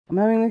I'm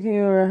having a look at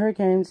your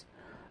hurricanes.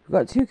 We've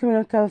got two coming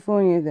off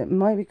California that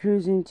might be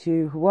cruising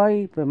to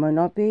Hawaii, but might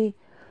not be.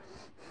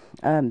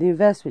 The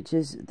Invest, which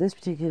is this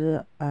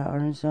particular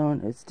orange zone,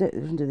 it's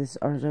different to this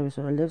orange zone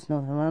where it lives,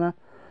 North Carolina.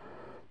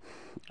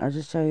 I'll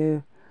just show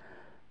you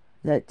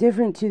that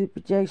different to the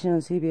projection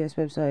on CBS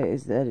website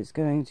is that it's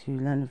going to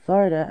land in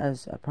Florida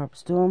as a proper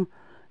storm.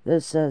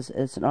 This says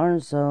it's an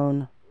orange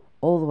zone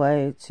all the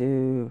way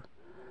to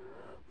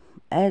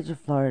edge of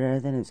Florida,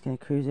 then it's going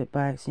to cruise it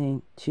back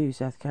to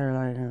South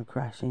Carolina and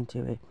crash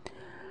into it.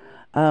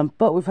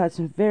 But we've had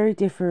some very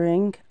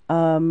differing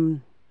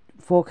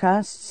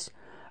forecasts.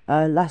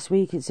 Last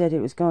week it said it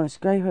was going to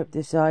scrape up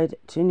this side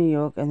to New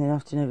York and then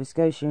off to Nova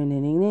Scotia and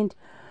in England.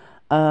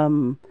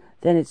 Then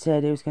it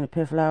said it was going to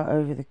piffle out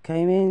over the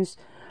Caymans.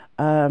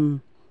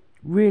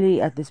 Really,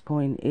 at this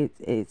point,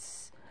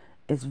 it's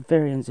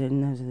very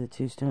uncertain. Those are the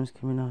two storms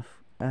coming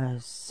off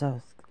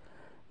South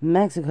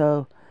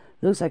Mexico.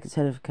 Looks like it's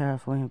headed for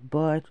California,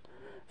 but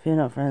fear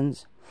not,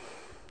 friends.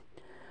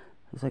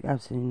 Looks like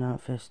absolutely not a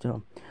fish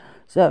storm.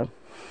 So,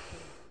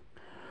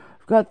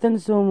 we've got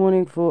thunderstorm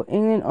warning for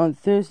England on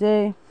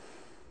Thursday.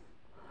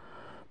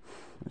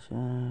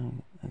 I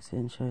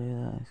didn't show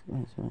you that. It's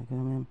going to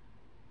come in.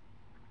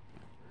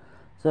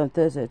 So on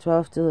Thursday,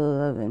 12 till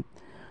 11.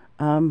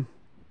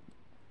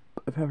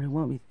 It probably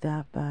won't be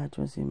that bad.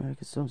 Once the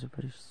American storms are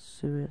pretty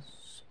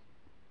serious.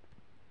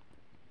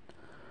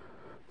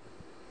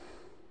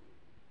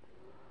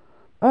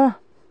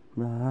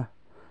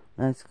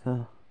 Let's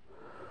go.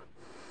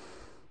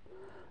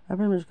 That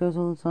pretty much goes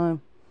all the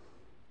time.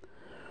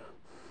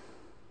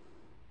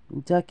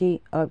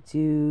 Kentucky up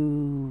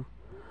to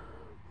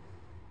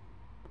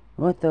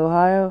North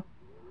Ohio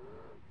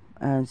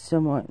and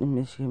somewhat in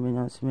Michigan, but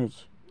not so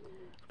much.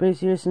 It's pretty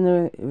serious in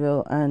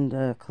Louisville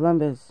and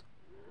Columbus.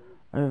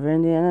 Over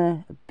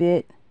Indiana a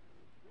bit.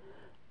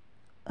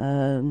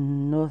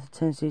 North of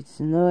Tennessee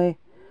to Illinois.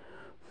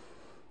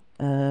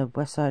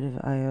 West side of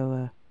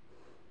Iowa.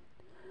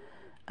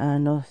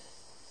 And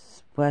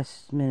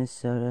northwest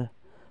Minnesota.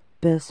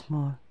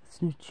 Bessemer. That's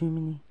New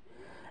Germany.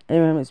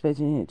 Anyway, I'm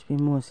expecting it to be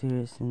more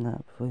serious than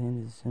that before the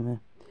end of the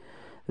summer.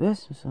 The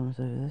rest of the summer's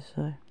over this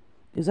side.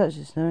 It was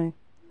actually snowing.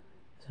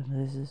 Some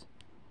places.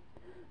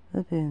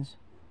 Philippines.